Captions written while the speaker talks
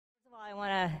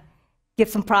give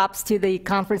some props to the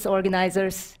conference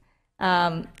organizers.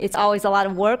 It's always a lot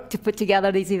of work to put together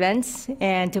these events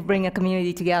and to bring a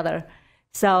community together.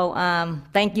 So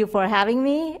thank you for having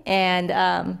me, and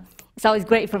it's always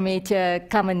great for me to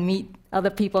come and meet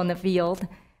other people in the field.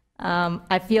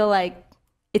 I feel like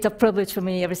it's a privilege for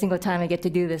me every single time I get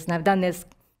to do this, and I've done this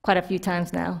quite a few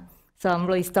times now, so I'm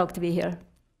really stoked to be here.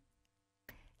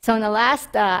 So in the last,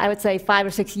 I would say 5 or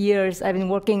 6 years, I've been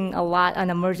working a lot on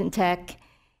emergent tech,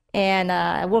 and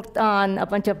I worked on a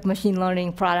bunch of machine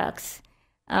learning products.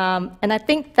 And I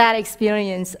think that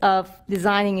experience of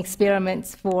designing experiments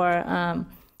for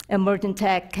emergent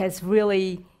tech has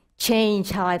really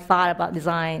changed how I thought about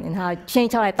design and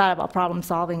changed how I thought about problem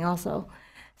solving also.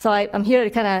 So I'm here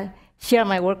to kind of share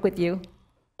my work with you.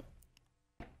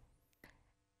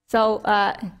 So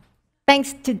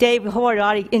thanks to Dave Howard who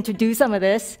already introduced some of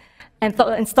this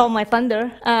and stole my thunder.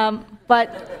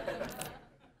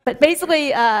 But basically,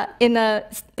 in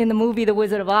the movie The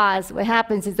Wizard of Oz, what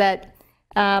happens is that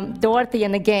Dorothy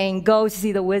and the gang go to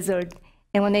see the wizard.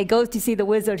 And when they go to see the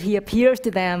wizard, he appears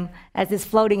to them as this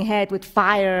floating head with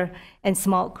fire and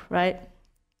smoke, right?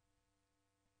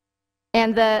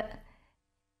 And the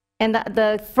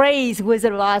phrase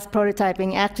Wizard of Oz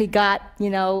prototyping actually got,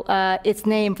 its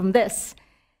name from this.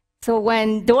 So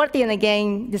when Dorothy and the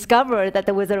gang discover that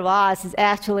the Wizard of Oz is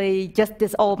actually just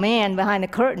this old man behind the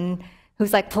curtain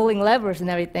who's like pulling levers and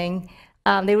everything,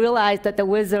 they realize that the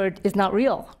wizard is not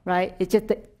real, right?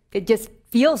 It just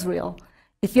feels real.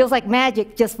 It feels like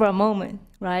magic just for a moment,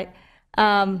 right?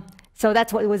 So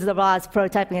that's what Wizard of Oz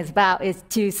prototyping is about, is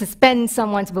to suspend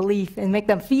someone's belief and make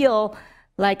them feel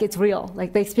like it's real,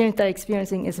 like the experience they're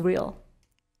experiencing is real.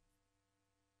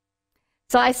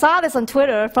 So I saw this on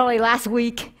Twitter probably last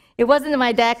week. It wasn't in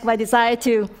my deck, but I decided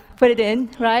to put it in,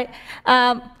 right?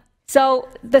 So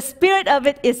the spirit of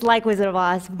it is like Wizard of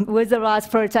Oz. Wizard of Oz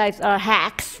prototypes are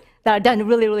hacks that are done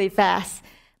really, really fast.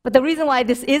 But the reason why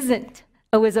this isn't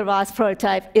a Wizard of Oz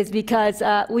prototype is because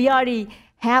we already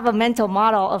have a mental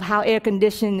model of how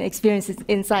air-conditioned experiences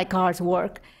inside cars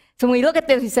work. So when we look at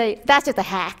this, we say, that's just a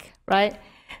hack, right?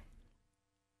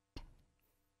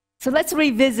 So let's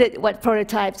revisit what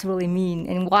prototypes really mean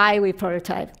and why we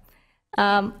prototype.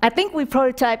 I think we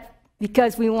prototype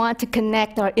because we want to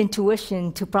connect our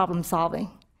intuition to problem solving.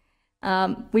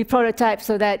 We prototype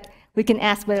so that we can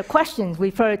ask better questions. We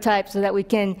prototype so that we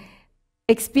can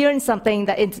experience something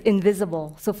that is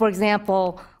invisible. So for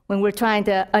example, when we're trying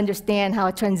to understand how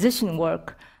a transition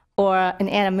works, or an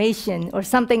animation, or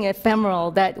something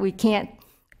ephemeral that we can't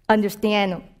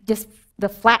understand just the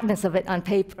flatness of it on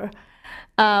paper.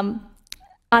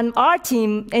 On our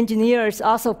team, engineers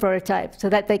also prototype so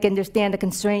that they can understand the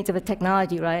constraints of a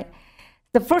technology, right?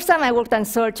 The first time I worked on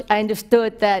search, I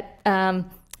understood that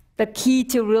the key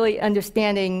to really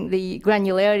understanding the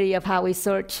granularity of how we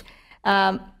search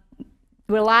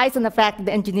relies on the fact that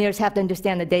the engineers have to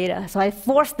understand the data. So I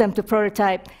forced them to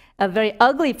prototype a very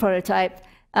ugly prototype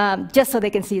just so they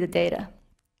can see the data.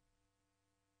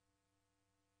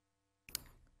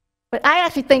 But I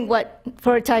actually think what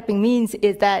prototyping means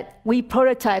is that we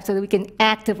prototype so that we can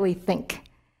actively think,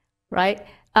 right?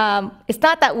 It's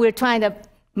not that we're trying to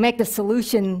make the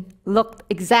solution look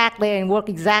exactly and work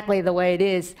exactly the way it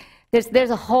is. There's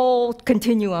a whole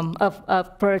continuum of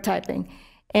prototyping.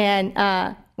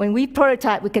 And when we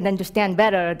prototype, we can understand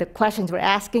better the questions we're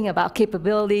asking about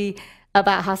capability,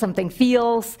 about how something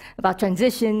feels, about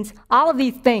transitions, all of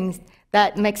these things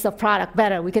that makes the product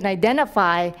better. We can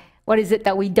identify what is it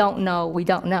that we don't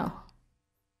know.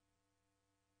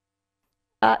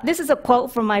 This is a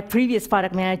quote from my previous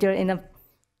product manager in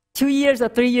 2 years or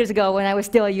 3 years ago when I was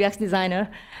still a UX designer.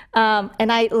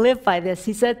 And I live by this.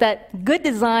 He said that good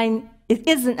design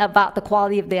isn't about the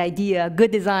quality of the idea.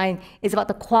 Good design is about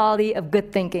the quality of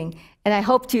good thinking. And I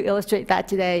hope to illustrate that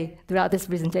today throughout this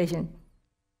presentation.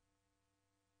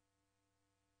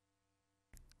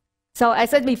 So I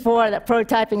said before that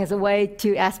prototyping is a way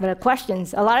to ask better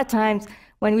questions. A lot of times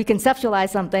when we conceptualize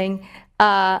something,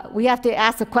 we have to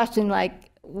ask a question like,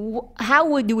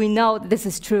 how do we know that this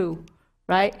is true,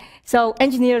 right? So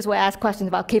engineers will ask questions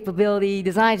about capability,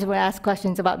 designers will ask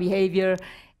questions about behavior,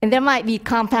 and there might be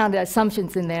compounded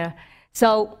assumptions in there.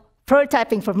 So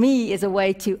prototyping for me is a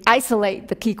way to isolate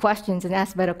the key questions and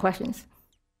ask better questions.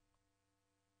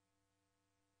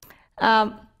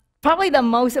 Probably the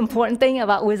most important thing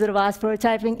about Wizard of Oz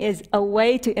prototyping is a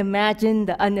way to imagine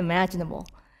the unimaginable.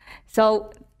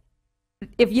 So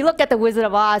if you look at the Wizard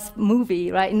of Oz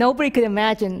movie, right, nobody could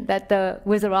imagine that the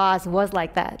Wizard of Oz was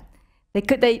like that.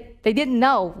 They didn't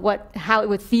know how it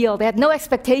would feel. They had no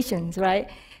expectations, right?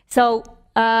 So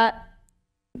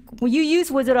when you use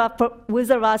Wizard of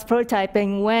Oz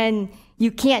prototyping when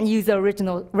you can't use the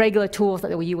original regular tools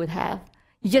that you would have.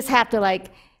 You just have to like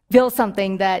build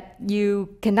something that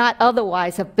you cannot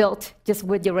otherwise have built just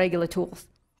with your regular tools.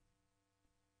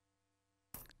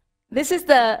 This is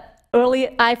the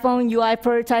early iPhone UI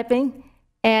prototyping,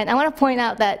 and I want to point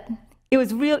out that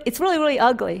it's really, really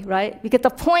ugly, right? Because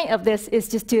the point of this is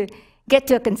just to get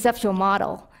to a conceptual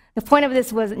model. The point of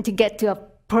this wasn't to get to a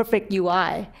perfect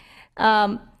UI.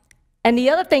 And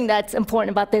the other thing that's important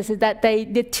about this is that they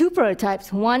did two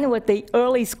prototypes. One with the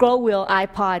early scroll wheel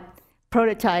iPod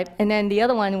prototype, and then the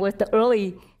other one was the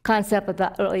early concept of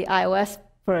the early iOS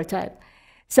prototype.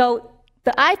 So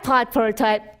the iPod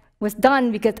prototype was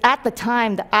done because at the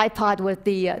time, the iPod was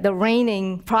the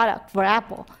reigning product for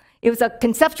Apple. It was a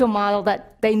conceptual model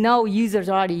that they know users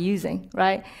are already using,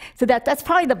 right? So that's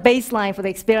probably the baseline for the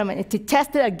experiment, is to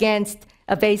test it against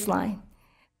a baseline.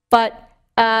 But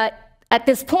at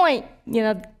this point,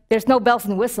 there's no bells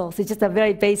and whistles. It's just a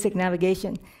very basic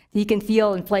navigation. You can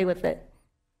feel and play with it.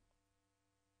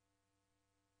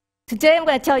 Today, I'm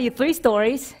going to tell you 3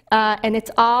 stories, and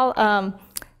it's all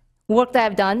work that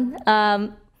I've done.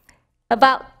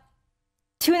 About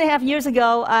 2.5 years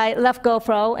ago, I left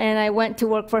GoPro, and I went to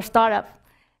work for a startup,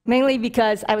 mainly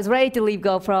because I was ready to leave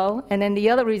GoPro, and then the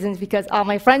other reason is because all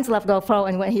my friends left GoPro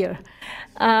and went here.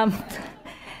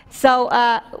 So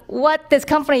what this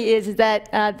company is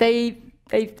that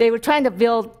they were trying to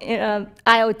build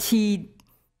IoT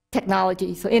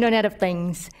technology, so Internet of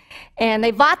Things. And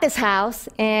they bought this house,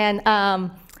 and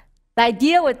the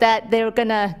idea was that they were going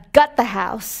to gut the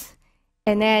house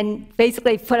and then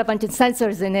basically put a bunch of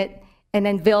sensors in it and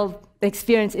then build the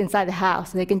experience inside the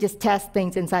house. So they can just test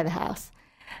things inside the house.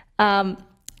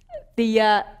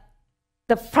 The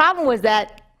problem was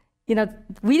that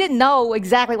we didn't know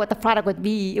exactly what the product would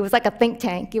be. It was like a think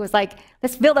tank. It was like,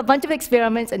 let's build a bunch of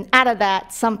experiments, and out of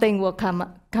that, something will come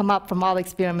up from all the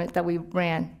experiments that we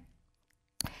ran.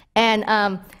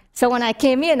 And so when I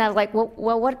came in, I was like,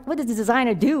 well, what does the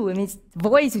designer do? I mean, it's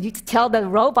voice, you tell the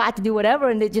robot to do whatever,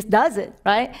 and it just does it,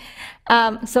 right?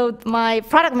 So my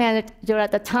product manager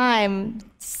at the time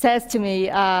says to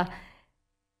me,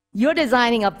 you're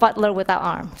designing a butler without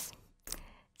arms.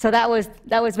 So that was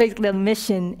basically the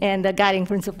mission and the guiding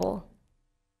principle.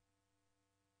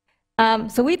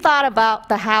 So we thought about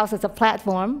the house as a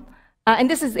platform. And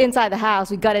this is inside the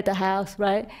house. We gutted the house,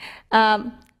 right?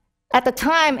 At the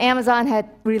time, Amazon had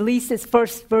released its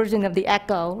first version of the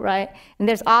Echo, right? And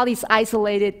there's all these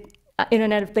isolated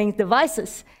Internet of Things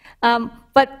devices.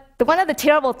 But one of the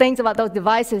terrible things about those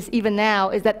devices, even now,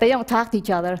 is that they don't talk to each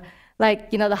other.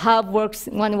 Like, the hub works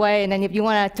one way, and then if you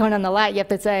want to turn on the light, you have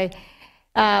to say,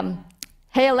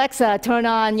 hey, Alexa, turn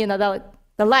on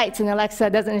the lights. And Alexa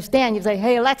doesn't understand. You say,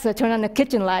 hey, Alexa, turn on the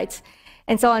kitchen lights,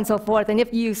 and so on and so forth. And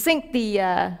if you sync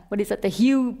the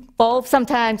hue bulb,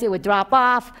 sometimes it would drop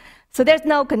off. So there's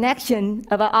no connection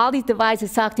about all these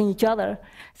devices talking to each other.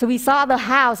 So we saw the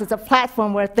house as a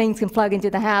platform where things can plug into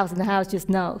the house, and the house just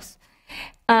knows.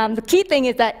 The key thing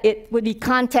is that it would be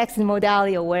context and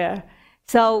modality aware.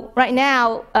 So right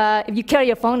now, if you carry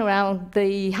your phone around,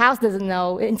 the house doesn't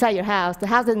know, inside your house, the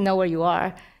house doesn't know where you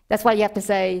are. That's why you have to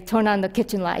say, turn on the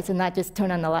kitchen lights and not just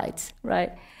turn on the lights,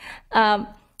 right?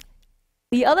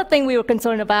 The other thing we were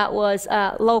concerned about was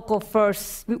local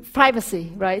first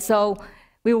privacy, right? So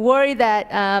we were worried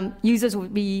that users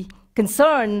would be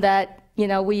concerned that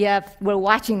we're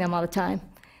watching them all the time.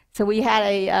 So we had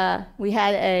a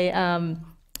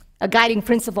guiding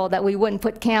principle that we wouldn't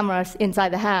put cameras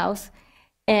inside the house,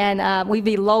 and we'd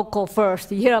be local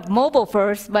first. You hear of mobile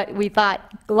first, but we thought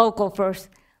local first.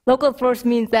 Local first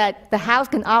means that the house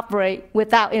can operate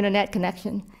without internet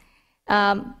connection.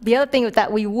 The other thing was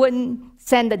that we wouldn't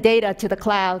send the data to the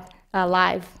cloud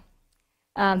live.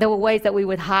 There were ways that we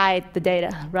would hide the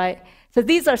data, right? So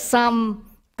these are some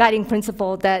guiding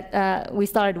principles that we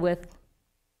started with.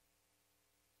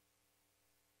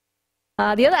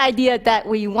 The other idea that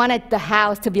we wanted the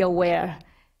house to be aware,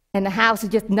 and the house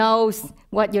just knows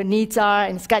what your needs are,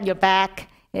 and it's got your back.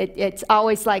 It's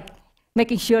always like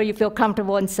making sure you feel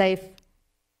comfortable and safe.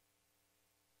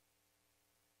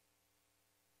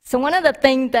 So one of the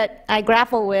things that I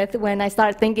grappled with when I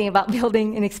started thinking about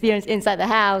building an experience inside the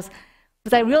house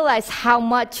was I realized how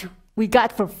much we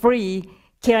got for free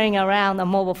carrying around a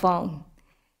mobile phone.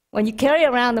 When you carry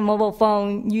around a mobile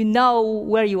phone, you know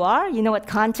where you are, you know what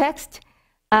context.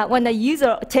 When the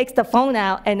user takes the phone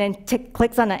out and then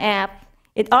clicks on the app,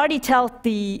 it already tells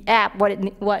the app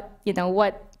the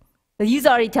user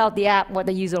already tells the app what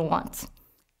the user wants,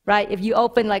 right? If you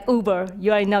open like Uber,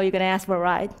 you already know you're going to ask for a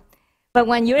ride. But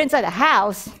when you're inside the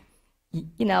house,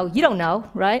 you don't know,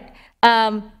 right?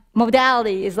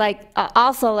 Modality is like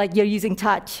also like you're using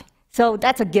touch. So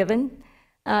that's a given.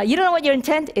 You don't know what your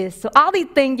intent is. So all these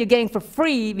things you're getting for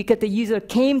free because the user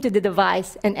came to the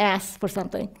device and asked for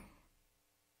something.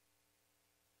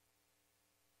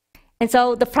 And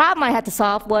so the problem I had to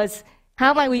solve was,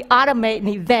 how might we automate an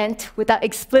event without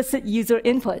explicit user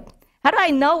input? How do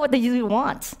I know what the user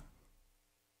wants?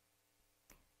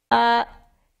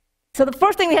 So the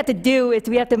first thing we have to do is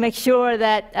we have to make sure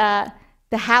that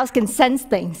the house can sense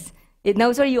things. It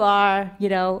knows where you are,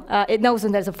 it knows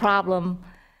when there's a problem.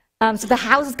 So the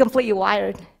house is completely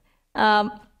wired.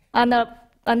 On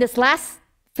this last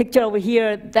picture over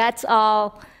here, that's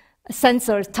all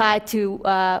sensors tied to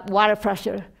water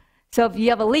pressure. So if you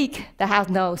have a leak, the house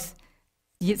knows.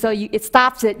 It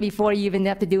stops it before you even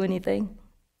have to do anything.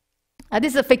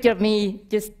 This is a picture of me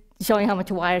just showing how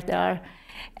much wires there are.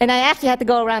 And I actually had to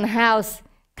go around the house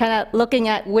kind of looking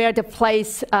at where to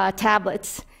place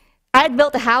tablets. I had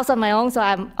built a house on my own, so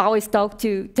I'm always stoked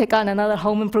to take on another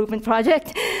home improvement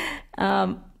project.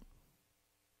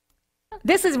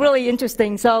 This is really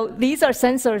interesting. So these are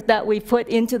sensors that we put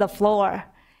into the floor.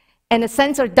 And the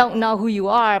sensor don't know who you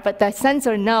are, but the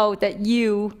sensor know that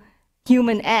you,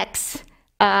 human X,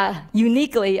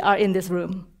 uniquely are in this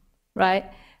room, right?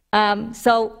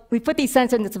 So we put these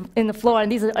sensors in the floor, and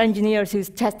these are engineers who's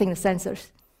testing the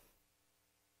sensors.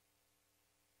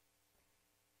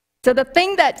 So the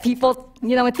thing that people,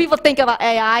 when people think about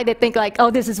AI, they think like,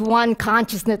 oh, this is one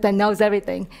consciousness that knows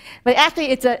everything. But actually,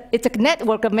 it's a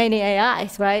network of many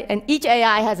AIs, right? And each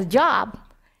AI has a job.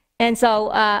 And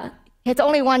so it's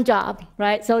only one job,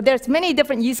 right? So there's many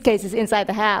different use cases inside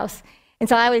the house. And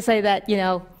so I always say that,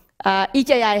 each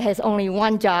AI has only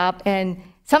one job. And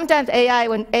sometimes AI,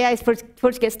 when AI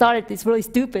first gets started, it's really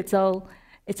stupid. So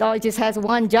it always just has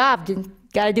one job. You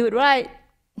got to do it right.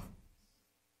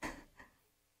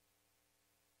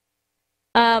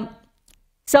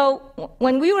 So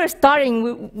when we were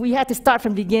starting, we had to start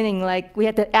from the beginning. Like, we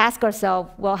had to ask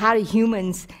ourselves, well, how do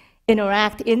humans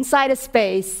interact inside a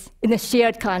space in a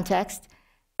shared context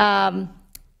in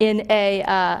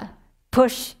a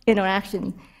push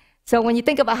interaction? So when you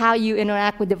think about how you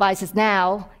interact with devices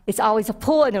now, it's always a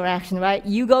pull interaction, right?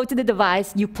 You go to the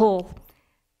device, you pull.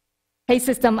 Hey,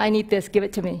 system, I need this, give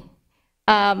it to me.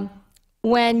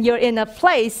 When you're in a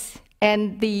place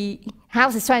and the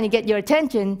house is trying to get your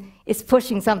attention, it's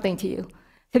pushing something to you.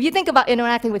 So if you think about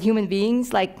interacting with human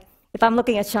beings, like if I'm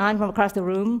looking at Sean from across the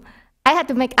room, I have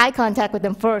to make eye contact with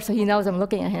him first so he knows I'm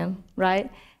looking at him,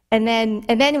 right? And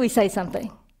then we say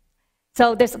something.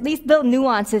 So there's these little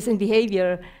nuances in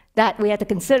behavior that we have to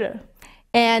consider.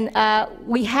 And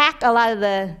we hacked a lot of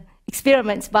the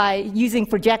experiments by using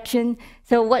projection.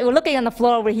 So what we're looking on the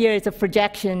floor over here is a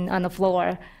projection on the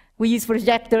floor. We use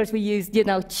projectors, we use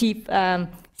cheap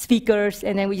speakers,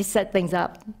 and then we just set things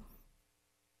up.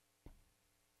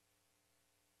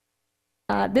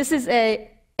 This is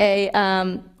a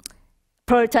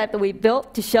prototype that we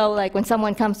built to show, like, when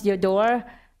someone comes to your door,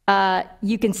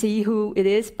 you can see who it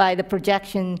is by the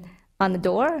projection on the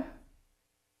door.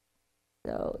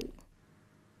 So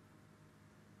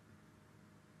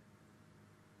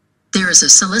there is a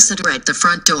solicitor at the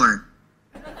front door.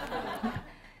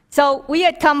 So we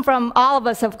had come from, all of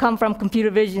us have come from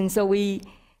computer vision, so we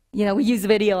use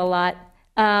video a lot.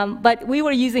 But we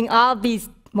were using all of these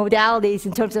modalities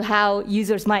in terms of how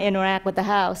users might interact with the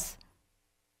house.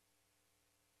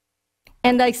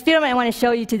 And the experiment I want to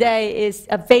show you today is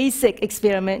a basic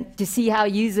experiment to see how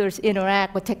users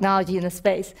interact with technology in the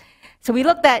space. So we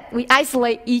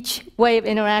isolate each way of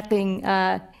interacting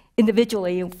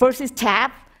individually. First is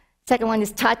tap, second one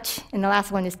is touch, and the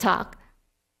last one is talk.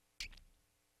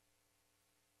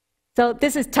 So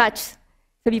this is touch.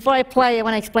 So before I play, I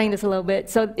want to explain this a little bit.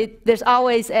 So there's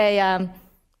always a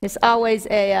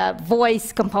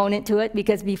voice component to it,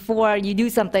 because before you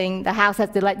do something, the house has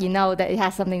to let you know that it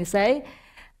has something to say.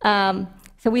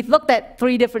 So we've looked at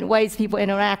 3 different ways people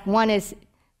interact. One is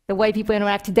the way people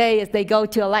interact today is they go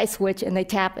to a light switch and they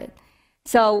tap it.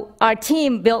 So our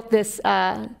team built this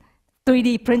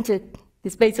 3D printed,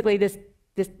 basically this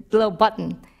little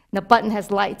button. And the button has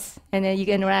lights, and then you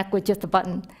can interact with just the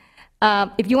button.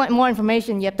 If you want more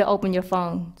information, you have to open your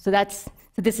phone. So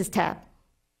this is tap.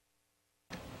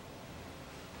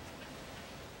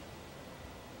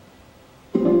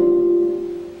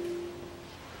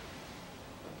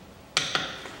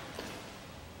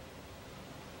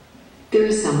 There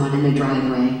is someone in the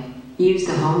driveway. Use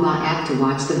the HOMA app to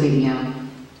watch the video.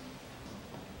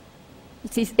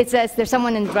 It says there's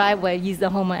someone in the driveway. Use the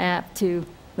HOMA app to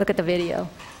look at the video.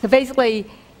 So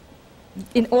basically,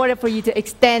 in order for you to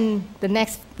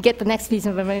get the next piece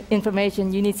of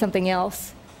information, you need something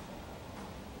else.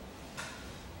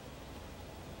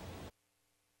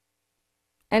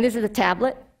 And this is a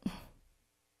tablet.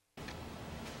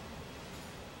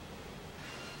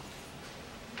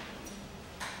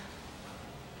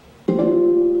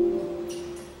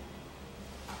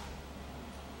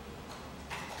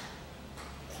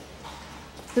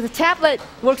 So the tablet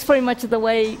works pretty much the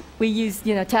way we use,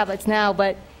 tablets now,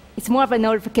 but it's more of a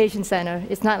notification center.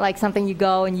 It's not like something you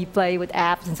go and you play with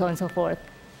apps and so on and so forth.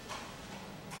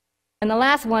 And the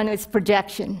last one is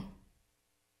projection.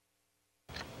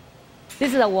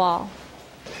 This is a wall.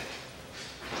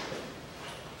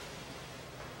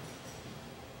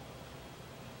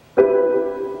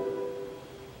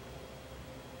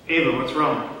 Ava, what's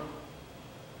wrong?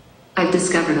 I've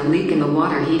discovered a leak in the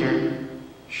water heater.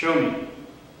 Show me.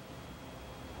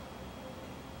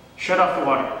 Shut off the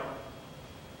water.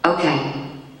 Okay.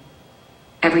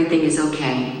 Everything is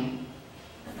okay.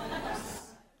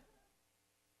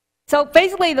 So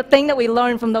basically, the thing that we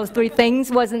learned from those three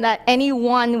things wasn't that any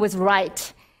one was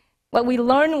right. What we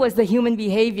learned was the human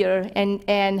behavior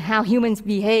and how humans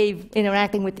behave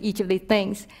interacting with each of these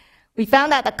things. We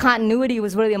found out that continuity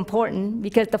was really important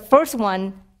because the first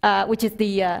one, which is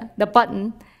the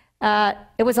button,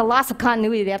 it was a loss of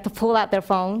continuity. They have to pull out their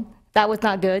phone. That was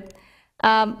not good.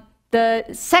 The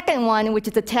second one, which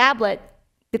is the tablet,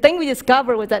 the thing we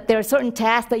discovered was that there are certain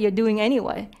tasks that you're doing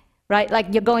anyway, right? Like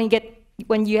you're going to get,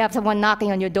 when you have someone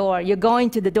knocking on your door, you're going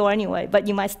to the door anyway, but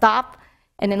you might stop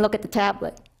and then look at the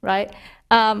tablet, right?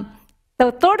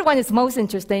 The third one is most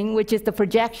interesting, which is the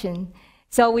projection.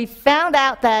 So we found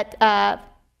out that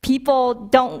people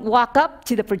don't walk up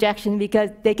to the projection because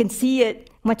they can see it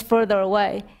much further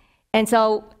away. And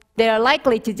so they're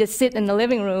likely to just sit in the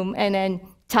living room and then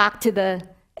talk to the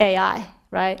AI,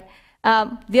 right?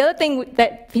 The other thing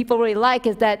that people really like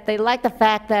is that they like the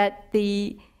fact that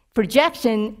the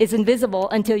projection is invisible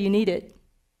until you need it.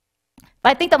 But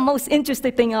I think the most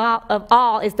interesting thing of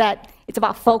all is that it's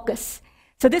about focus.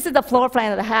 So this is the floor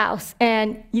plan of the house,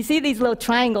 and you see these little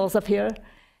triangles up here.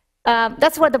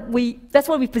 That's where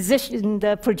we position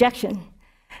the projection.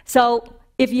 So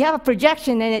if you have a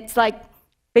projection and it's like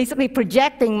basically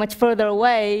projecting much further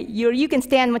away, you can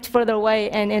stand much further away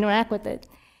and interact with it.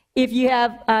 If you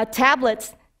have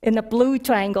tablets in the blue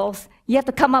triangles, you have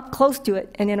to come up close to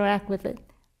it and interact with it,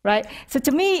 right? So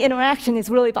to me, interaction is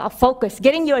really about focus,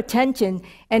 getting your attention,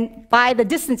 and by the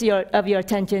distance of your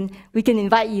attention, we can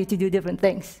invite you to do different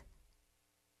things.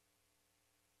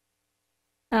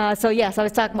 So yes, I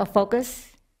was talking about focus.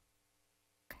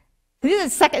 This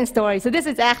is the second story. So this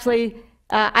is actually,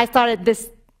 I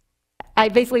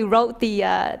basically wrote the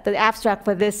abstract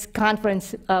for this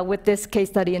conference with this case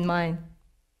study in mind.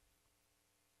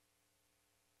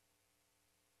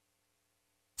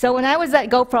 So when I was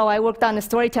at GoPro, I worked on the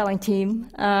storytelling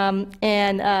team,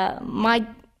 and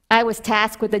I was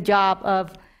tasked with the job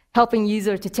of helping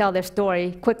users to tell their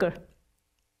story quicker.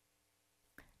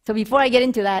 So before I get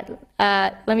into that,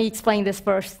 let me explain this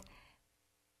first.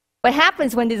 What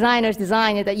happens when designers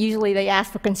design is that usually they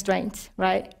ask for constraints,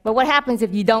 right? But what happens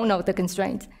if you don't know the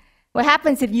constraints? What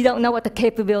happens if you don't know what the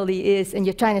capability is and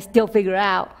you're trying to still figure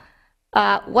out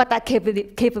what that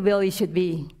capability should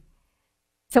be?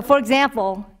 So for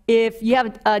example, if you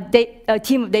have a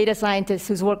team of data scientists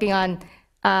who's working on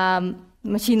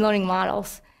machine learning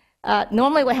models,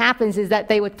 normally what happens is that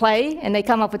they would play and they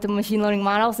come up with the machine learning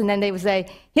models and then they would say,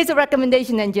 here's a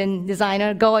recommendation engine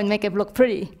designer, go and make it look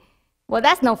pretty. Well,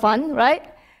 that's no fun, right?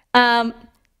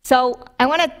 So I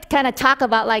want to kind of talk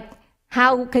about like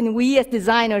how can we as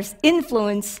designers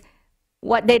influence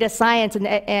what data science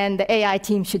and the AI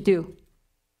team should do.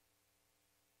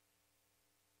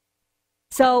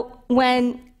 So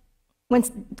when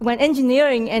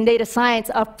engineering and data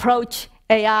science approach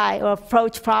AI or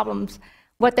approach problems,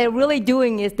 what they're really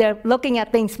doing is they're looking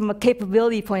at things from a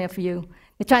capability point of view.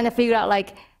 They're trying to figure out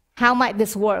like, how might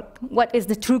this work? What is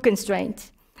the true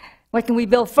constraint? What can we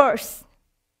build first?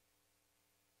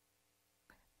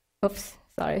 Oops,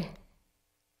 sorry.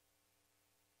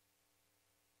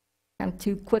 I'm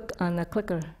too quick on the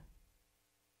clicker.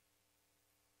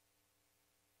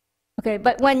 Okay,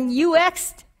 but when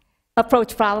UX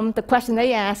approach problem, the question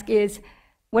they ask is,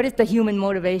 what is the human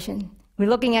motivation? We're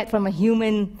looking at it from a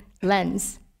human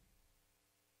lens.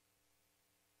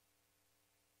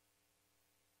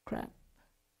 Crap.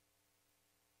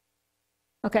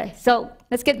 Okay, so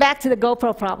let's get back to the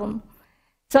GoPro problem.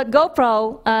 So at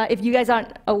GoPro, if you guys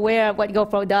aren't aware of what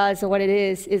GoPro does or what it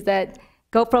is that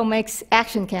GoPro makes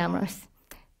action cameras.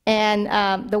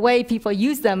 And the way people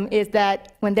use them is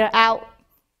that when they're out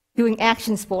doing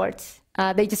action sports,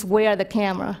 they just wear the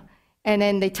camera. And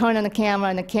then they turn on the camera,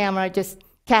 and the camera just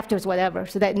captures whatever,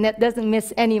 so that it doesn't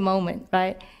miss any moment,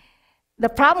 right? the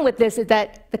problem with this is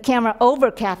that the camera over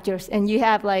captures, and you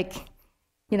have like,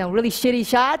 really shitty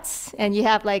shots, and you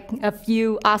have like a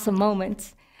few awesome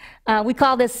moments. We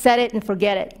call this set it and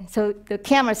forget it. So the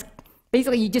camera's,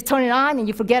 basically you just turn it on and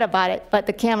you forget about it, but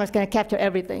the camera's gonna capture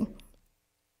everything.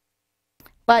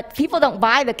 But people don't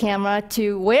buy the camera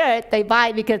to wear it, they buy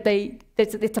it because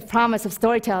it's a promise of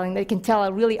storytelling. They can tell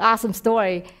a really awesome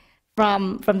story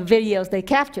from the videos they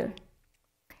capture.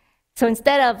 So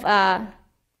instead of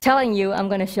telling you, I'm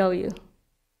gonna show you.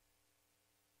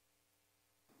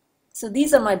 So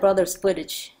these are my brother's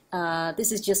footage.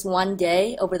 This is just one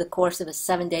day over the course of a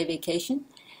 7-day vacation.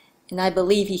 And I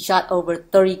believe he shot over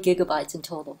 30 gigabytes in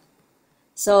total.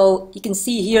 So you can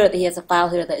see here that he has a file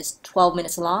here that is 12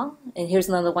 minutes long. And here's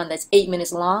another one that's 8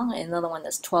 minutes long, and another one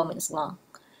that's 12 minutes long.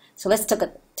 So let's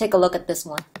take a look at this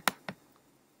one.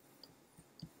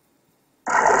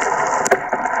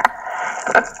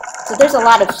 So there's a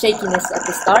lot of shakiness at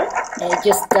the start, and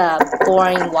just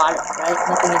pouring water, right?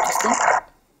 Nothing interesting.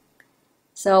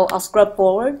 So I'll scrub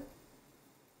forward,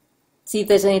 see if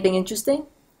there's anything interesting.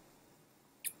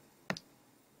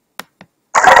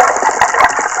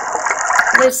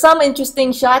 There's some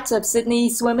interesting shots of Sydney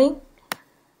swimming.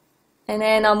 And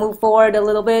then I'll move forward a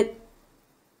little bit.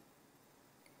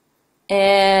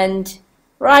 And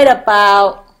right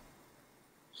about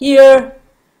here,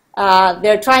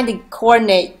 they're trying to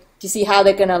coordinate to see how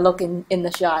they're going to look in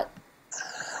the shot.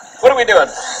 What are we doing?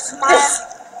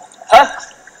 Huh?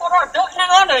 Hold on, don't hang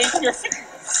on to anything. You're okay,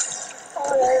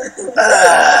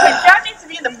 Dad needs to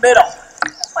be in the middle.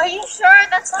 Are you sure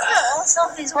that's not how all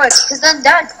selfies work? Because then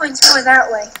Dad points more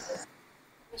that way.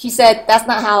 She said that's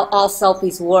not how all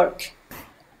selfies work.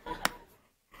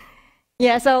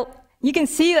 Yeah, so you can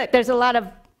see that there's a lot of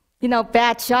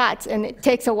bad shots, and it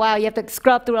takes a while. You have to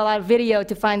scrub through a lot of video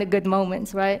to find the good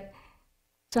moments, right?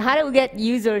 So how do we get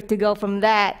users to go from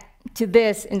that to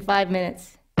this in 5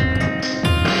 minutes?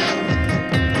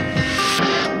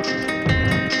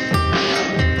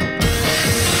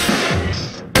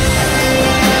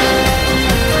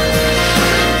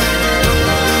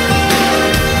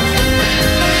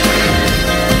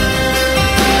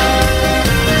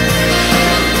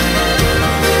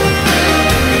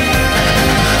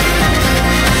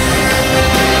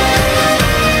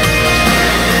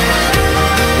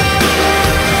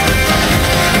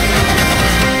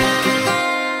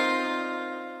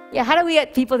 Yeah, how do we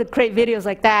get people to create videos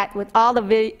like that with all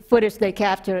the footage they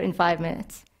capture in 5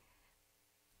 minutes?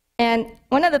 And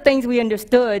one of the things we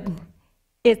understood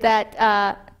is that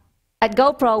at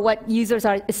GoPro, what users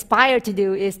are aspired to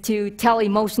do is to tell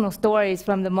emotional stories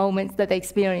from the moments that they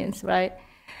experience, right?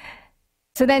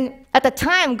 So then, at the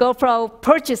time, GoPro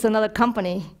purchased another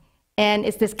company, and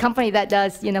it's this company that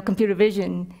does, computer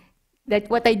vision. That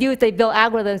what they do is they build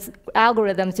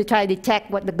algorithms to try to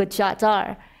detect what the good shots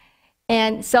are.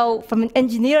 And so from an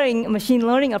engineering, machine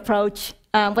learning approach,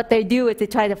 what they do is they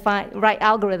try to write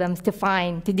algorithms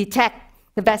to detect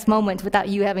the best moments without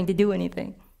you having to do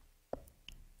anything.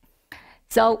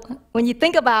 So when you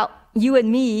think about you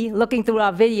and me looking through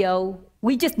our video,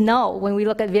 we just know when we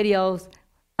look at videos,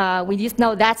 we just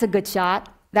know that's a good shot,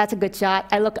 that's a good shot.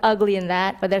 I look ugly in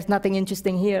that, but there's nothing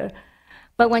interesting here.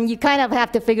 But when you kind of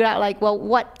have to figure out, like,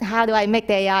 well, how do I make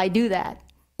the AI do that?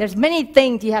 There's many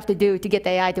things you have to do to get the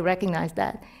AI to recognize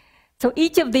that. So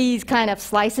each of these kind of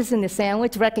slices in the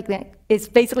sandwich is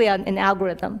basically an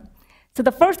algorithm. So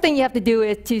the first thing you have to do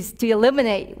is to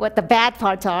eliminate what the bad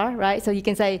parts are, right? So you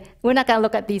can say, we're not going to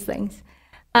look at these things.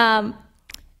 And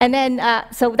then,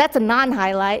 so that's a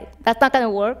non-highlight. That's not going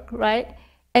to work, right?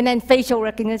 And then facial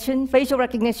recognition. Facial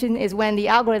recognition is when the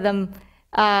algorithm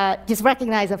just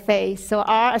recognizes a face. So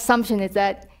our assumption is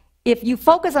that if you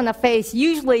focus on a face,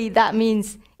 usually that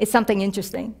means it's something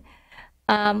interesting.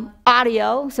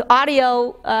 Audio. So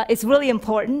audio is really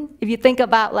important. If you think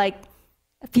about like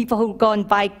people who go on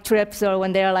bike trips or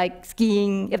when they're like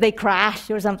skiing, if they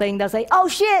crash or something, they'll say, oh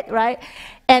shit, right?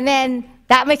 And then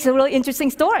that makes a really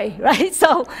interesting story, right?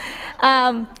 So,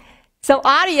 so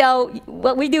audio,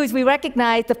 what we do is we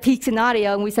recognize the peaks in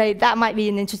audio and we say that might be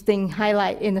an interesting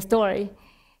highlight in the story.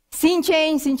 Scene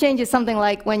change is something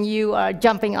like when you are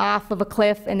jumping off of a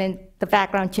cliff and then the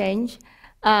background change.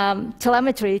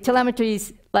 Telemetry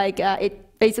is like,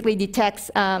 it basically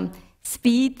detects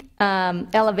speed,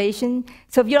 elevation.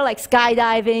 So if you're like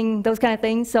skydiving, those kind of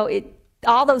things, so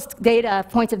all those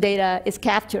points of data is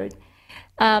captured.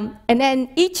 And then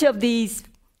each of these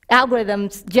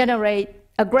algorithms generate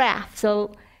a graph.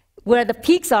 So where the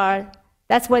peaks are,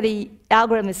 that's where the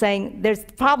algorithm is saying there's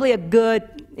probably a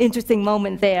good, interesting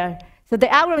moment there. So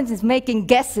the algorithm is making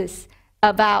guesses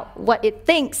about what it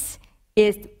thinks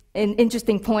is an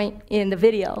interesting point in the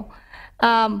video.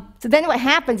 So then what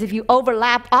happens if you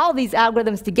overlap all these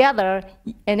algorithms together,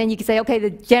 and then you can say, okay,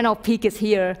 the general peak is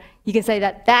here. You can say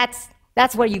that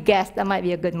that's where you guessed that might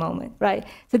be a good moment, right?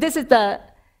 So this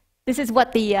is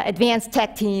what the advanced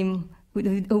tech team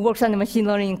who works on the machine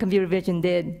learning and computer vision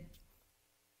did.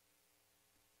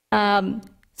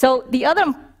 So the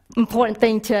other important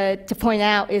thing to point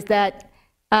out is that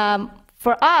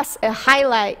for us, a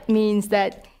highlight means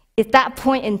that it's that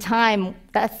point in time,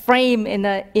 that frame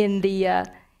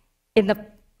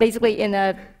basically in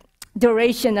the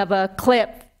duration of a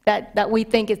clip that we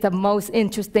think is the most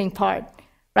interesting part,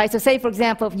 right? So say, for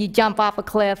example, if you jump off a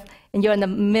cliff and you're in the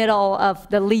middle of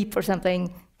the leap or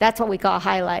something, that's what we call a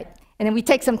highlight. And then we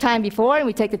take some time before and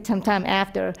we take some time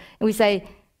after, and we say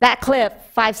that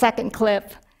clip, 5-second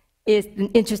clip, is an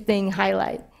interesting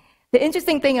highlight. The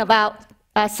interesting thing about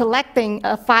selecting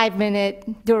a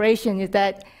 5-minute duration is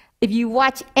that if you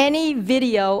watch any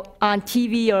video on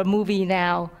TV or movie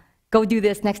now, go do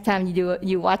this next time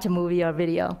you watch a movie or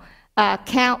video.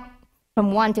 Count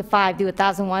from 1 to 5, do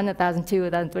 1001, 1002,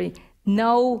 1003.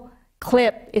 No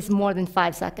clip is more than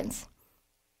 5 seconds.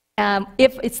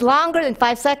 If it's longer than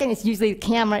 5 seconds, it's usually the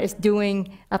camera is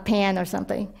doing a pan or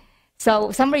something.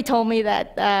 So somebody told me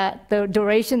that the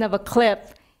duration of a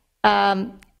clip,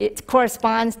 it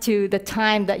corresponds to the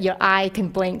time that your eye can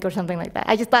blink or something like that.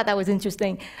 I just thought that was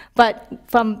interesting. But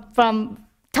from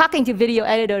talking to video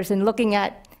editors and looking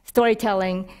at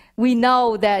storytelling, we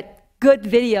know that good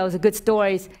videos or good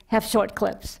stories have short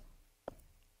clips.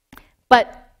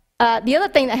 But the other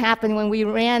thing that happened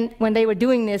when they were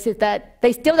doing this is that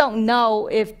they still don't know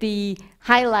if the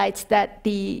highlights that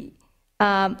the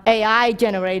AI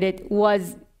generated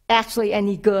was actually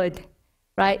any good,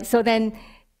 right? So then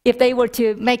if they were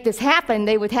to make this happen,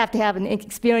 they would have to have an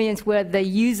experience where the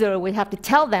user would have to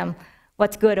tell them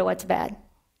what's good or what's bad.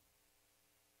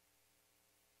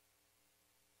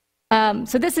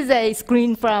 So this is a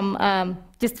screen from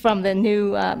just from the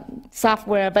new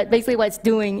software, but basically what it's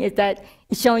doing is that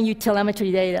it's showing you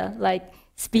telemetry data, like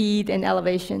speed and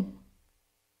elevation.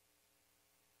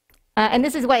 And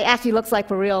this is what it actually looks like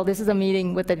for real. This is a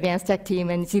meeting with the advanced tech team,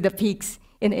 and you see the peaks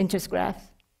in the interest graphs.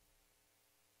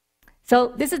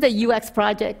 So this is the UX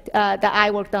project that I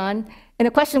worked on. And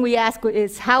the question we asked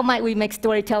is, how might we make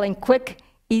storytelling quick,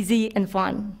 easy, and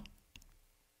fun?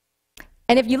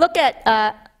 And if you look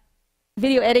at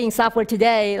video editing software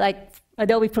today, like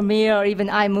Adobe Premiere or even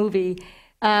iMovie,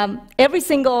 every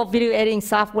single video editing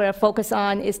software focus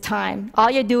on is time.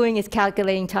 All you're doing is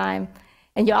calculating time.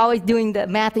 And you're always doing the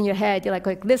math in your head. You're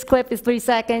like this clip is 3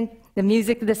 seconds, the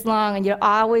music is this long, and you're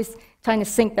always trying to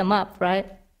sync them up, right?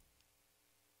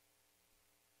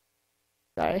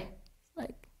 Sorry.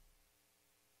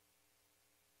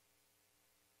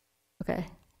 Okay.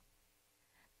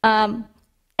 And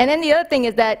then the other thing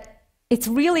is that it's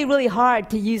really, really hard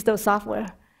to use those software.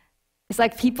 It's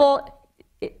like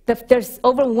there's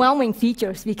overwhelming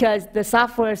features because the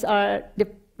softwares are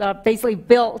basically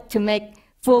built to make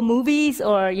full movies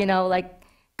or, like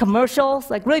commercials,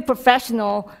 like really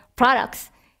professional products.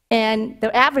 And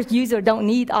the average user don't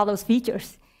need all those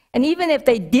features. And even if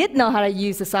they did know how to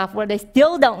use the software, they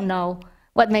still don't know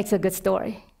what makes a good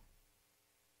story.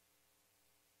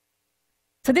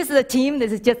 So this is a team.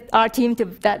 This is just our team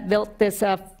that built this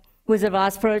Wizard of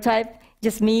Oz prototype.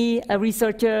 Just me, a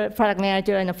researcher, product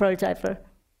manager, and a prototyper.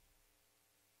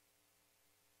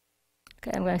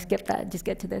 Okay, I'm going to skip that, just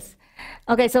get to this.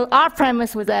 Okay, so our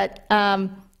premise was that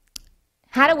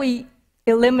how do we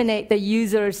eliminate the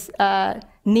user's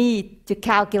need to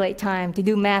calculate time, to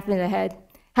do math in the head?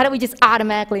 How do we just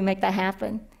automatically make that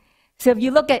happen? So if you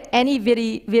look at any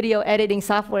video editing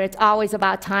software, it's always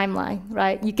about timeline,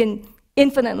 right? You can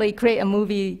infinitely create a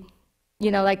movie,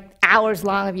 like hours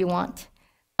long if you want.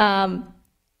 And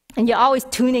you're always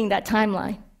tuning that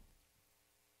timeline.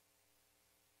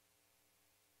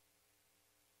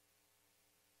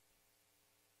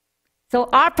 So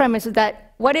our premise is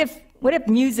that what if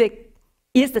music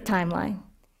is the timeline?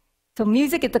 So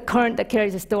music is the current that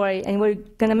carries the story, and we're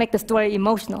going to make the story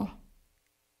emotional.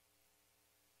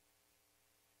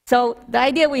 So the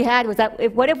idea we had was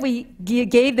that what if we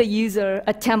gave the user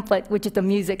a template, which is the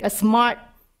music, a smart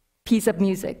piece of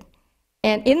music.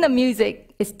 And in the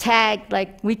music is tagged,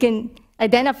 like we can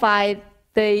identify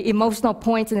the emotional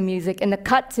points in the music and the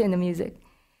cuts in the music.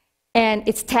 And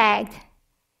it's tagged.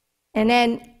 And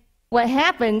then what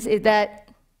happens is that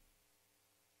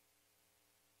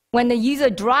when the user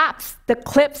drops the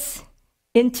clips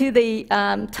into the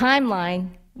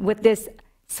timeline with this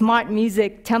smart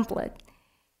music template,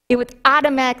 it would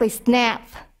automatically snap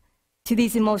to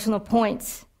these emotional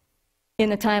points in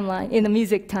the timeline, in the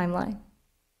music timeline.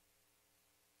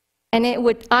 And it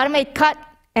would automate cut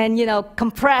and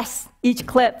compress each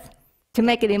clip to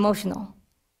make it emotional,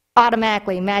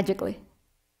 automatically, magically.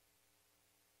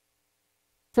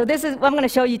 So this is what I'm going to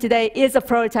show you today is a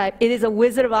prototype. It is a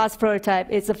Wizard of Oz prototype.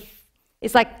 It's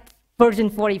like version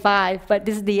 45, but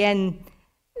this is the end.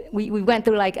 We went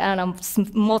through like, I don't know,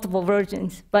 multiple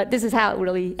versions, but this is how it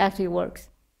really actually works.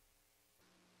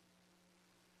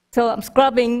 So I'm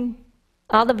scrubbing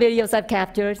all the videos I've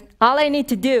captured. All I need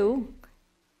to do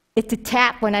is to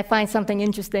tap when I find something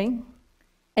interesting,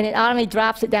 and it automatically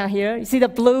drops it down here. You see the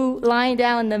blue line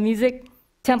down in the music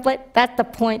template? That's the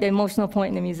point, the emotional point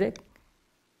in the music.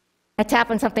 I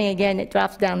tap on something again, it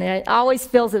drops down there. It always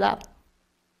fills it up.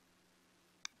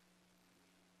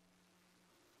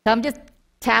 So I'm just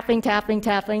tapping, tapping,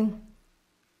 tapping.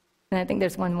 And I think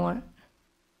there's one more.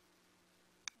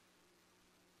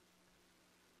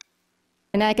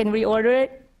 And I can reorder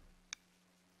it.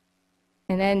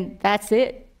 And then that's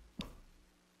it.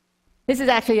 This is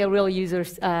actually a real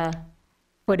user's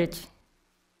footage.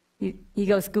 He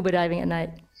goes scuba diving at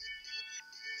night.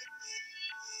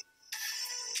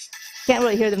 Can't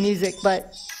really hear the music,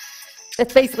 but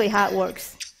that's basically how it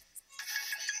works.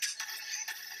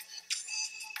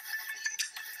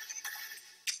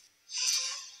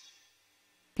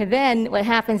 Okay, then what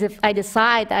happens if I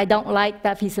decide that I don't like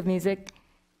that piece of music,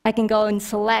 I can go and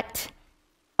select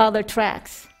other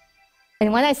tracks.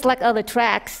 And when I select other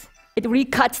tracks, it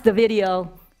recuts the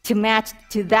video to match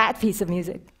to that piece of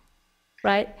music,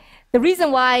 right? The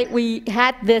reason why we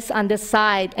had this on this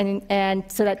side and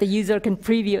so that the user can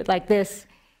preview it like this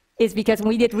is because when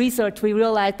we did research, we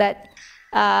realized that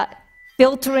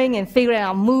filtering and figuring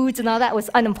out moods and all that was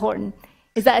unimportant.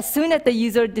 Is that as soon as the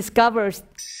user discovers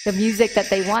the music that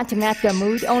they want to match their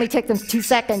mood, it only takes them 2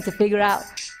 seconds to figure out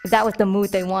if that was the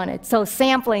mood they wanted. So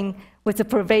sampling was a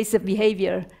pervasive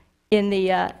behavior in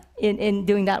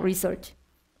doing that research.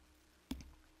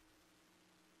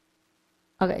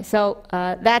 Okay, so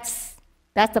that's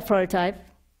the prototype.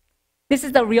 This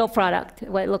is the real product,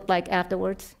 what it looked like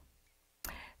afterwards.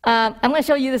 I'm going to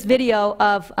show you this video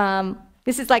of,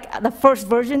 this is like the first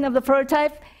version of the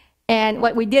prototype. And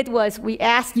what we did was we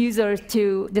asked users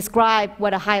to describe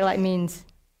what a highlight means.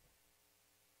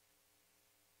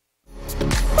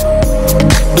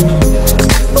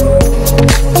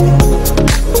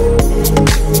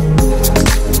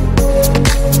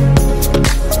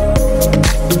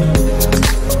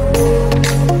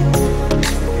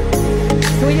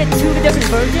 So we did 2 different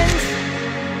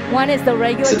versions. One is the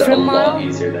regular trim model. It's a lot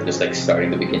easier than just like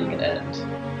starting the beginning and end.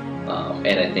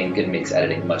 And I think it makes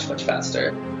editing much, much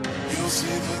faster. You'll see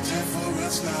the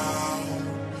difference now.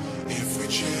 If we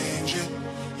change it,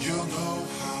 you'll know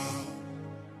how.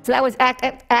 So that was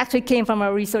actually came from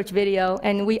a research video,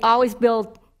 and we always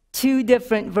build 2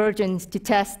 different versions to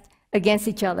test against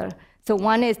each other. So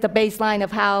one is the baseline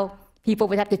of how people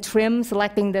would have to trim,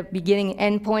 selecting the beginning and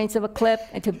end points of a clip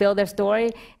and to build their story.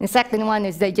 And the second one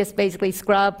is they just basically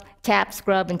scrub,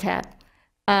 and tap.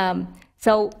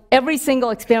 So every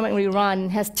single experiment we run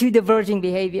has 2 diverging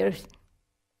behaviors.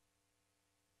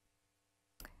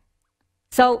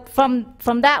 So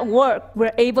from that work,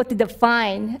 we're able to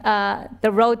define the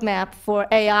roadmap for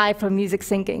AI for music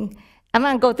syncing. I'm not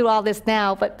going to go through all this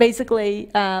now, but basically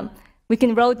we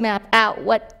can roadmap out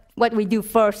what we do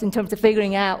first in terms of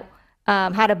figuring out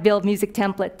how to build music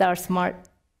templates that are smart.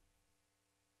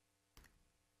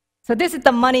 So this is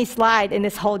the money slide in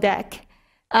this whole deck.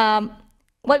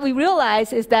 What we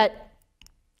realize is that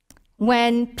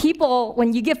when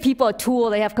you give people a tool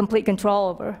they have complete control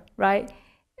over, right?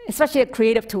 Especially a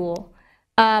creative tool,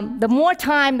 the more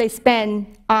time they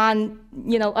spend on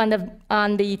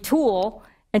the tool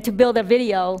and to build a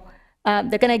video,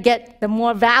 they're going to get, the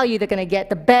more value they're going to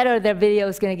get, the better their video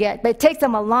is going to get. But it takes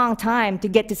them a long time to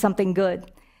get to something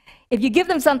good. If you give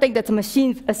them something that's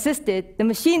machine assisted, the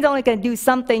machine's only going to do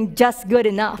something just good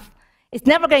enough. It's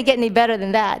never going to get any better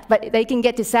than that, but they can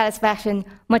get to satisfaction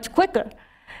much quicker.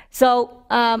 So,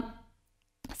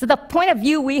 so the point of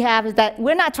view we have is that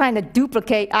we're not trying to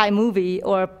duplicate iMovie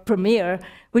or Premiere.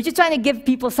 We're just trying to give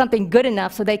people something good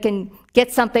enough so they can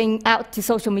get something out to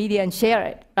social media and share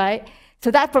it, right?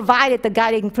 So that provided the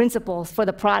guiding principles for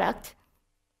the product.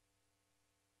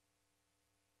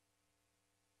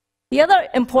 The other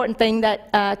important thing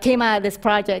that came out of this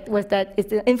project was that it's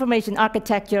the information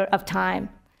architecture of time.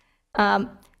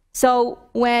 So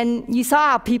when you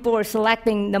saw how people were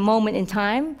selecting the moment in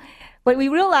time, but we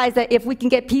realized that if we can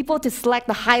get people to select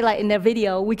the highlight in their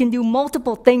video, we can do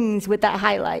multiple things with that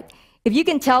highlight. If you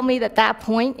can tell me that that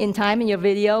point in time in your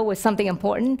video was something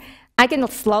important, I can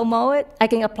slow-mo it, I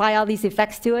can apply all these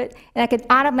effects to it, and I can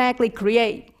automatically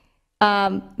create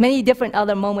many different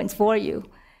other moments for you.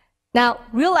 Now,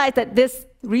 realize that this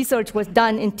research was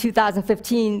done in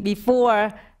 2015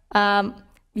 before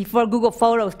Google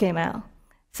Photos came out.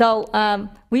 So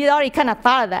we had already kind of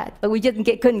thought of that, but we just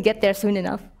couldn't get there soon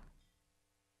enough.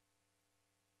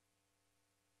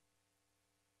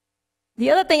 The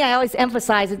other thing I always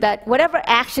emphasize is that whatever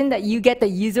action that you get the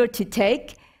user to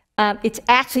take, it's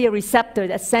actually a receptor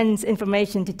that sends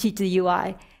information to teach the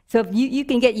UI. So if you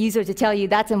can get users to tell you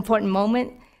that's an important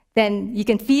moment, then you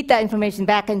can feed that information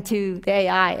back into the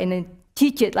AI and then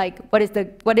teach it like what is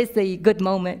the good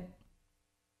moment.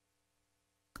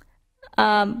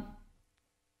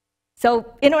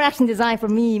 So interaction design for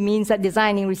me means that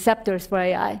designing receptors for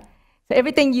AI. So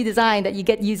everything you design that you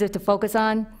get users to focus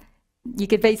on, you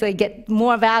could basically get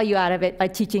more value out of it by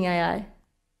teaching AI.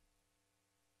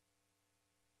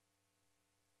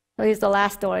 So here's the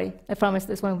last story. I promise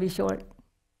this one will be short.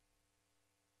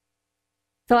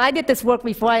 So I did this work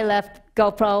before I left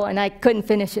GoPro, and I couldn't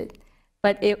finish it.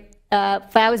 But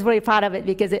I was really proud of it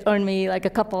because it earned me like a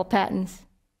couple of patents.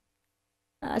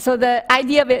 So the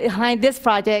idea behind this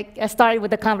project started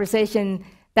with a conversation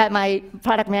that my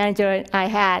product manager and I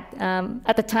had.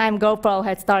 At the time, GoPro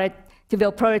had started to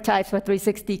build prototypes for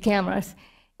 360 cameras.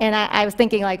 And I was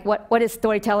thinking, like, what does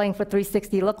storytelling for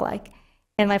 360 look like?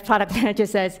 And my product manager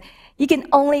says, you can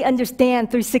only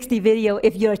understand 360 video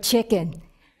if you're a chicken.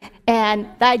 And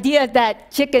the idea is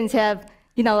that chickens have,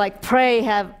 like prey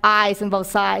have eyes on both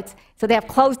sides. So they have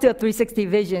close to a 360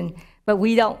 vision, but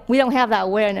we don't have that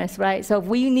awareness, right? So if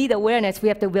we need awareness, we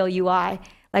have to build UI.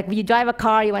 Like when you drive a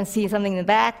car, you want to see something in the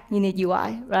back, you need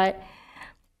UI, right?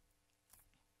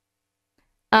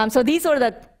 So these are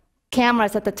the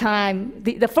cameras at the time.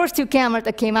 The first two cameras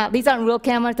that came out, these aren't real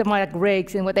cameras, they're more like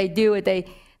rigs. And what they do is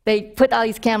they put all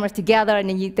these cameras together, and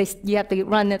then you have to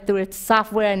run it through its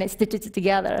software, and it stitches it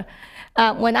together.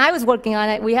 When I was working on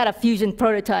it, we had a Fusion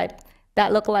prototype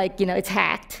that looked like it's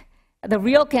hacked. The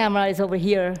real camera is over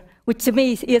here, which to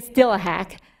me is still a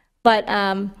hack. But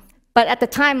at the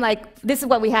time, like, this is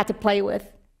what we had to play with.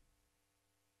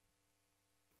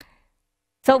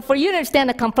 So for you to understand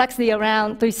the complexity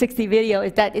around 360 video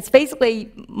is that it's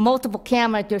basically multiple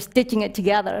cameras, you're stitching it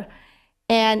together.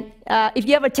 And if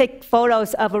you ever take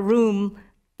photos of a room,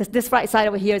 this right side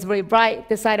over here is very bright,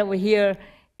 this side over here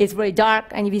is very dark,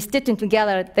 and if you stitch them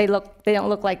together, they don't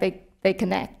look like they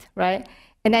connect, right?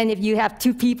 And then if you have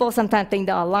two people, sometimes things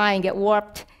don't align, get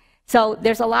warped. So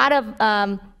there's a lot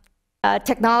of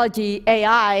technology,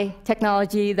 AI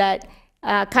technology, that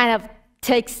kind of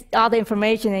takes all the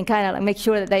information and kind of makes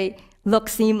sure that they look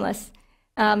seamless.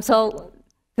 So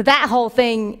that whole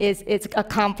thing it's a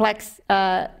complex,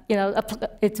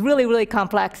 it's really, really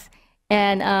complex,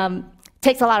 and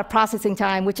takes a lot of processing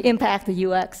time, which impacts the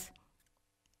UX.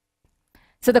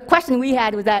 So the question we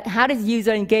had was that, how does the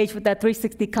user engage with that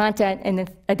 360 content and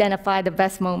identify the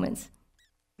best moments?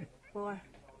 4,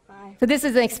 5. So this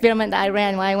is an experiment that I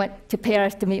ran when I went to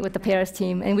Paris to meet with the Paris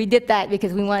team. And we did that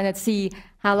because we wanted to see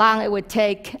how long it would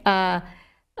take, how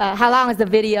long is the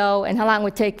video, and how long it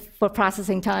would take for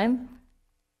processing time.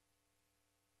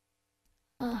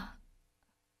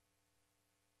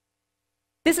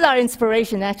 This is our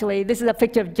inspiration, actually. This is a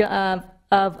picture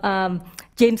of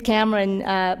James Cameron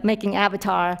making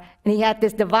Avatar, and he had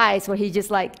this device where he just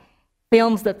like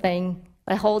films the thing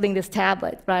by holding this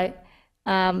tablet, right?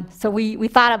 So we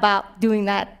thought about doing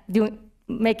that,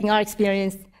 making our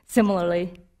experience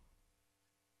similarly.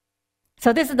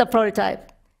 So this is the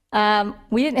prototype.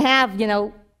 We didn't have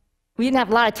a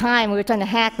lot of time. We were trying to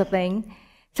hack the thing.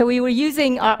 So we were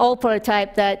using our old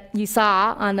prototype that you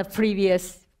saw on the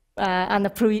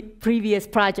previous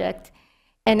project,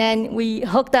 and then we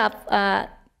hooked up the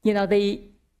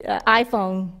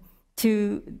iPhone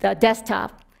to the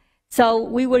desktop. So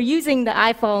we were using the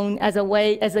iPhone as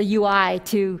a UI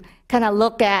to kind of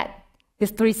look at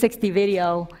this 360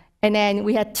 video, and then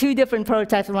we had two different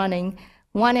prototypes running.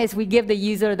 One is we give the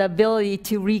user the ability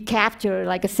to recapture,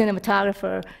 like a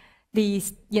cinematographer, the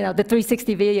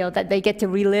 360 video that they get to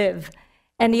relive.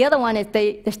 And the other one is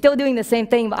they're still doing the same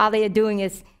thing, but all they are doing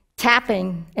is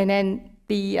tapping, and then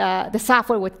the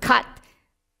software would cut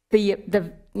they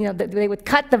would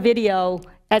cut the video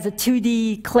as a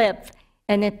 2D clip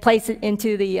and then place it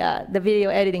into the video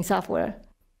editing software.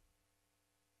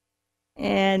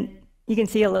 And you can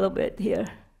see a little bit here.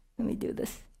 Let me do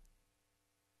this.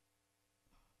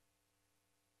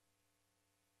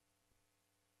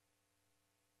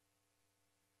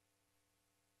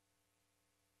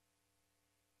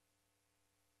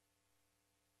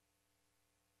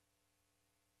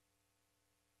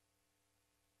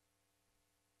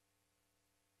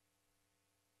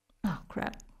 Oh,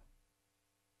 crap.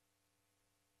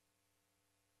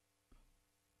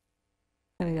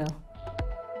 There we go.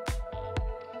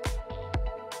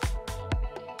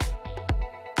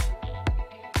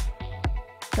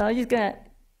 So I'm just gonna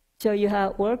show you how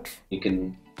it works. You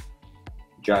can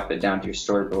drop it down to your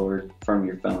storyboard from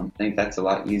your phone. I think that's a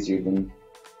lot easier than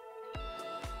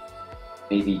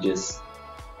maybe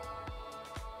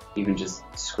even just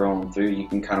scrolling through. You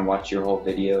can kind of watch your whole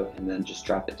video and then just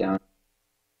drop it down.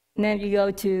 And then you go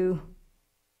to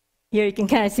here, you can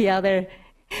kind of see how they're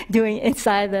doing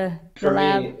inside the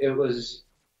lab. For me, it was,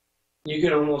 you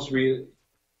can almost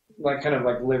kind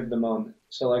of live the moment.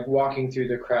 So like walking through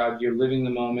the crowd, you're living the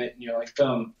moment, and you're like,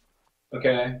 boom,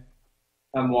 okay,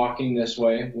 I'm walking this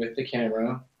way with the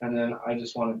camera, and then I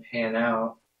just want to pan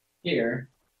out here.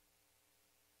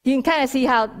 You can kind of see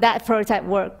how that prototype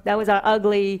worked. That was our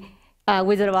ugly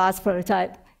Wizard of Oz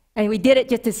prototype. And we did it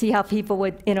just to see how people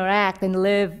would interact and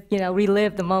live,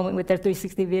 relive the moment with their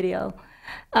 360 video.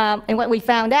 And what we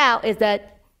found out is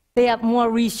that they have more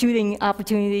reshooting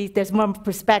opportunities. There's more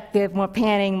perspective, more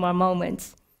panning, more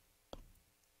moments.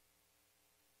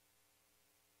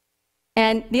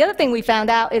 And the other thing we found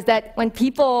out is that when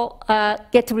people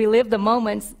get to relive the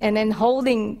moments and then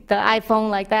holding the iPhone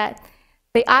like that,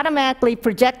 they automatically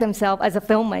project themselves as a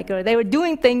filmmaker. They were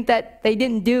doing things that they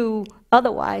didn't do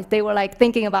otherwise. They were like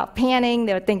thinking about panning,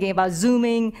 they were thinking about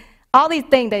zooming, all these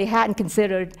things they hadn't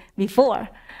considered before.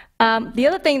 The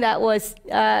other thing that was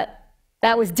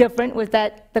different was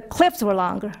that the clips were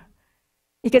longer.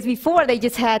 Because before they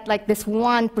just had like this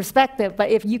one perspective, but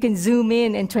if you can zoom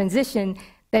in and transition,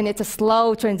 then it's a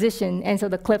slow transition, and so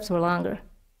the clips were longer.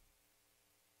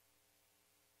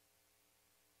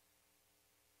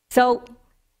 So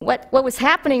what was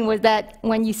happening was that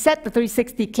when you set the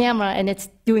 360 camera and it's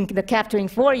doing the capturing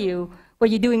for you, what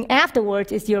you're doing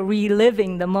afterwards is you're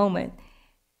reliving the moment.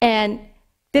 And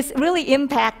this really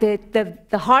impacted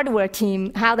the hardware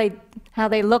team, how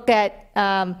they look at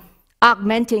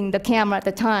augmenting the camera at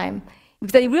the time.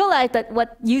 Because they realized that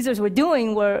what users were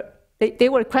doing were, they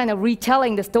were kind of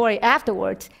retelling the story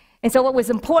afterwards. And so what was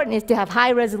important is to have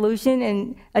high resolution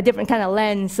and a different kind of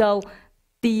lens. So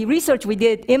the research we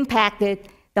did impacted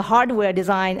the hardware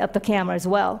design of the camera as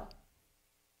well.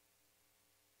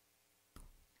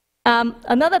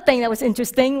 Another thing that was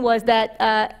interesting was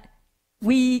that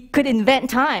we could invent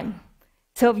time.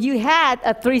 So if you had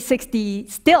a 360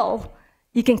 still,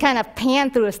 you can kind of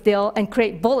pan through a still and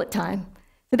create bullet time.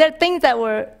 So there are things that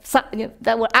were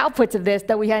outputs of this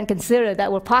that we hadn't considered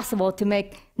that were possible to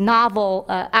make novel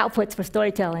outputs for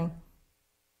storytelling.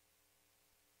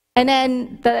 And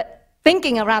then the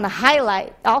thinking around the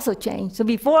highlight also changed. So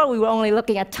before we were only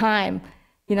looking at time.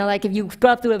 Like if you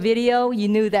scroll through a video, you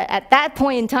knew that at that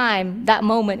point in time, that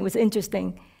moment was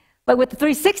interesting. But with the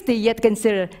 360, you have to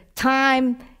consider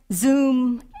time,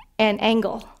 zoom, and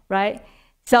angle, right?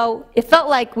 So it felt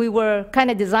like we were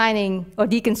kind of designing or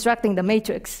deconstructing the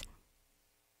matrix.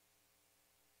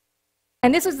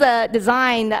 And this was the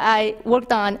design that I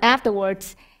worked on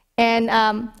afterwards. And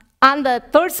on the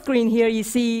third screen here, you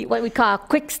see what we call a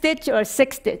quick stitch or a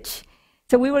six stitch.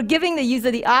 So we were giving the user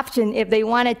the option if they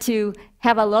wanted to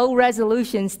have a low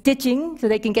resolution stitching so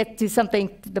they can get to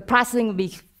something, the processing would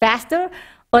be faster,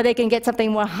 or they can get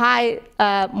something more high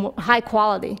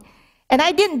quality. And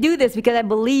I didn't do this because I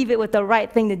believe it was the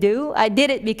right thing to do. I did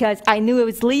it because I knew it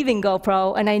was leaving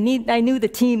GoPro, and I knew the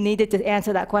team needed to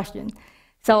answer that question.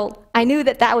 So I knew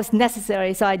that that was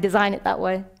necessary, so I designed it that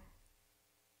way.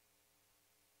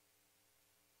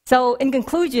 So in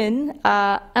conclusion,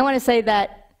 I want to say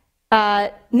that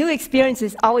new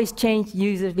experiences always change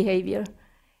users' behavior.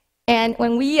 And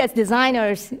when we as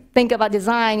designers think about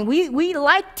design, we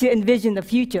like to envision the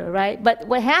future, right? But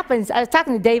what happens, I was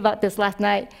talking to Dave about this last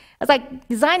night, I was like,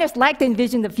 designers like to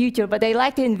envision the future, but they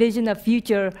like to envision a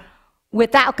future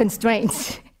without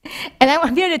constraints. And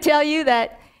I'm here to tell you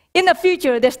that in the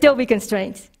future, there'll still be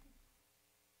constraints.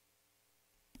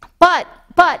 But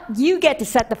you get to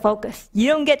set the focus. You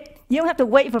don't have to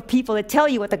wait for people to tell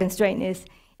you what the constraint is.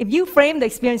 If you frame the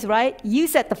experience right, you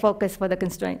set the focus for the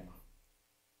constraint.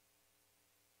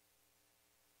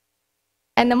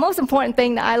 And the most important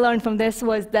thing that I learned from this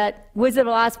was that Wizard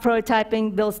of Oz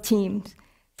prototyping builds teams.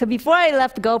 So before I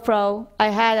left GoPro, I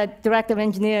had a director of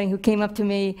engineering who came up to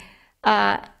me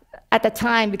at the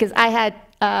time because I had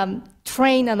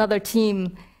trained another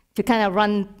team to kind of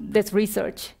run this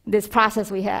research, this process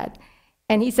we had.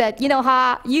 And he said,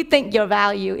 Ha, you think your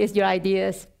value is your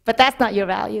ideas, but that's not your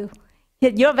value.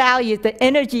 Your value is the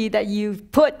energy that you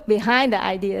put behind the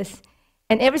ideas.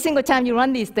 And every single time you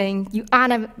run these things, you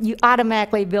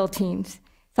automatically build teams.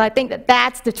 So I think that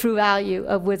that's the true value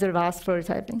of Wizard of Oz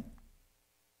prototyping.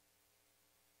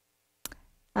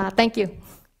 Thank you.